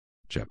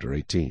Chapter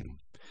 18.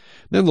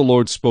 Then the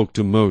Lord spoke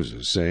to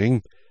Moses,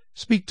 saying,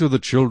 Speak to the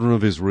children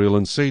of Israel,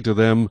 and say to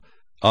them,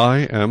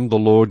 I am the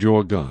Lord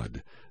your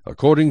God.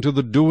 According to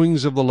the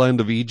doings of the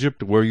land of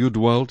Egypt, where you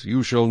dwelt,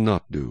 you shall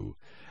not do.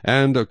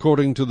 And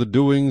according to the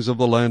doings of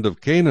the land of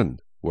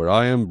Canaan, where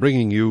I am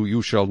bringing you,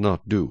 you shall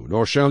not do,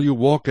 nor shall you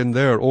walk in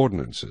their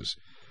ordinances.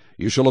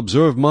 You shall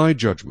observe my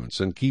judgments,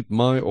 and keep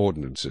my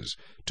ordinances,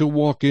 to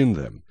walk in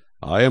them.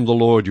 I am the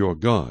Lord your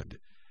God.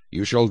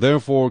 You shall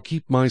therefore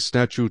keep my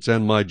statutes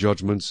and my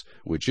judgments,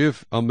 which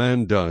if a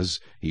man does,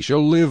 he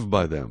shall live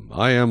by them.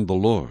 I am the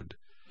Lord.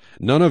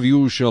 None of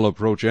you shall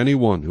approach any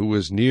one who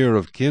is near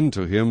of kin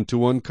to him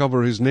to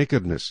uncover his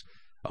nakedness.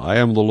 I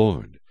am the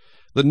Lord.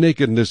 The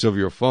nakedness of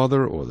your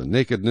father or the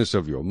nakedness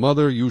of your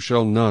mother you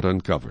shall not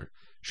uncover.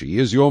 She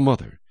is your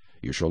mother.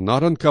 You shall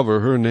not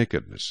uncover her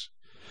nakedness.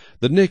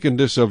 The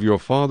nakedness of your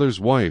father's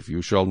wife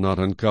you shall not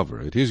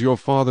uncover. It is your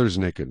father's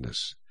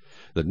nakedness.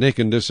 The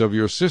nakedness of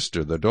your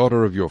sister, the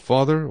daughter of your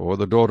father, or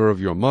the daughter of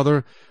your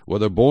mother,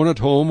 whether born at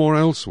home or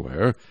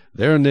elsewhere,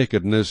 their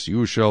nakedness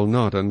you shall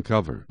not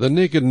uncover. The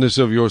nakedness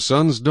of your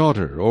son's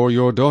daughter, or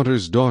your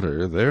daughter's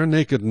daughter, their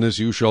nakedness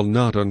you shall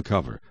not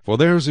uncover, for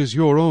theirs is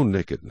your own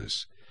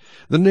nakedness.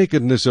 The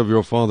nakedness of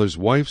your father's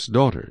wife's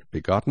daughter,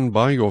 begotten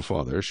by your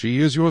father, she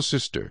is your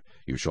sister.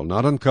 You shall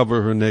not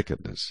uncover her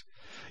nakedness.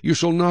 You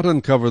shall not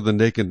uncover the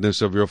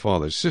nakedness of your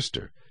father's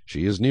sister.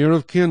 She is near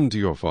of kin to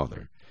your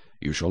father.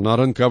 You shall not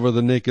uncover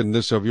the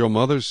nakedness of your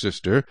mother's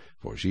sister,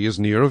 for she is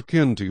near of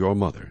kin to your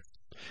mother.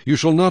 You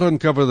shall not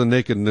uncover the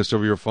nakedness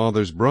of your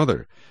father's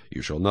brother.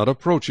 You shall not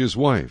approach his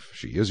wife.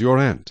 She is your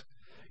aunt.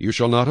 You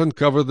shall not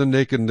uncover the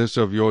nakedness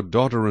of your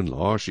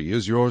daughter-in-law. She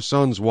is your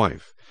son's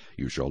wife.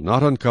 You shall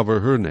not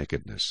uncover her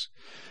nakedness.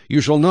 You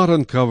shall not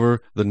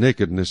uncover the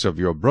nakedness of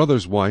your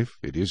brother's wife.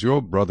 It is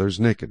your brother's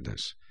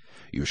nakedness.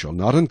 You shall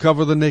not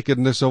uncover the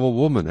nakedness of a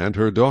woman and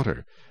her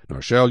daughter, nor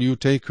shall you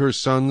take her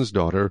son's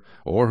daughter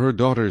or her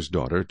daughter's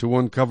daughter to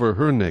uncover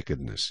her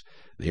nakedness.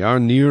 They are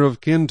near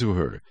of kin to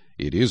her.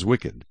 It is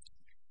wicked.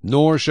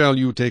 Nor shall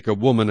you take a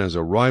woman as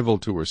a rival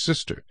to her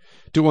sister,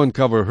 to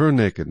uncover her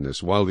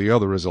nakedness while the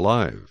other is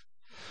alive.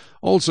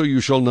 Also you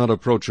shall not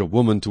approach a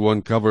woman to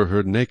uncover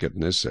her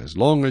nakedness, as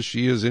long as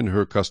she is in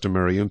her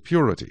customary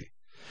impurity.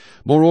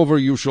 Moreover,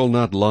 you shall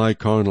not lie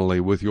carnally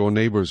with your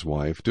neighbor's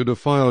wife, to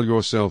defile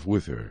yourself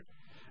with her.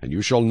 And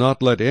you shall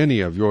not let any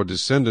of your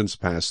descendants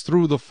pass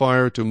through the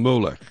fire to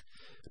Molech,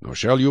 nor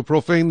shall you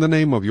profane the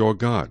name of your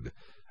God.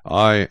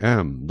 I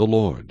am the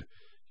Lord.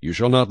 You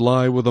shall not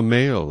lie with a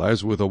male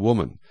as with a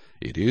woman.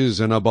 It is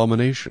an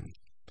abomination.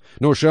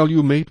 Nor shall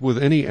you mate with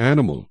any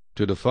animal,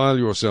 to defile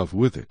yourself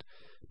with it.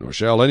 Nor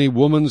shall any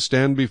woman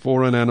stand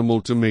before an animal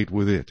to mate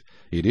with it.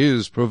 It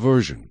is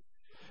perversion.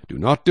 Do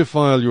not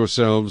defile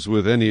yourselves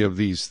with any of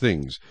these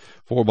things,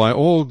 for by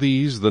all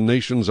these the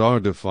nations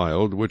are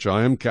defiled, which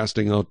I am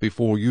casting out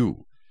before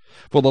you.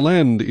 For the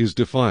land is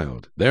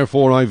defiled,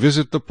 therefore I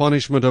visit the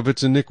punishment of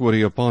its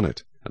iniquity upon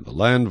it, and the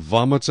land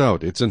vomits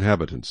out its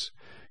inhabitants.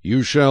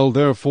 You shall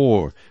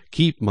therefore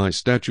keep my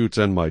statutes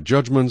and my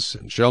judgments,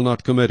 and shall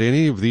not commit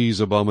any of these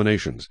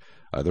abominations,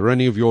 either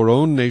any of your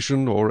own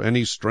nation, or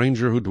any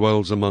stranger who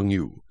dwells among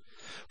you.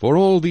 For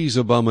all these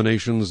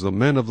abominations the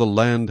men of the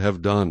land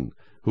have done,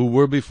 who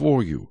were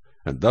before you,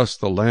 and thus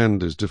the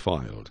land is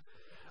defiled.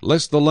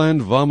 Lest the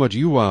land vomit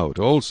you out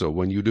also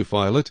when you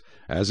defile it,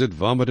 as it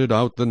vomited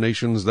out the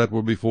nations that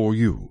were before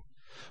you.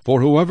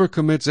 For whoever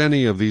commits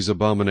any of these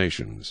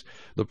abominations,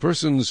 the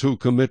persons who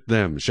commit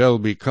them shall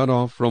be cut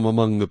off from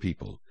among the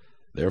people.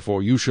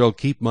 Therefore you shall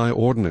keep my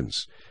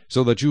ordinance,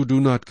 so that you do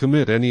not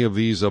commit any of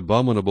these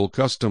abominable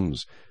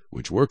customs,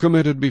 which were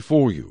committed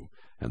before you,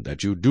 and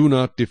that you do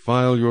not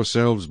defile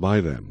yourselves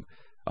by them.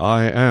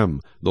 I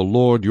am the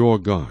Lord your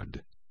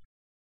God.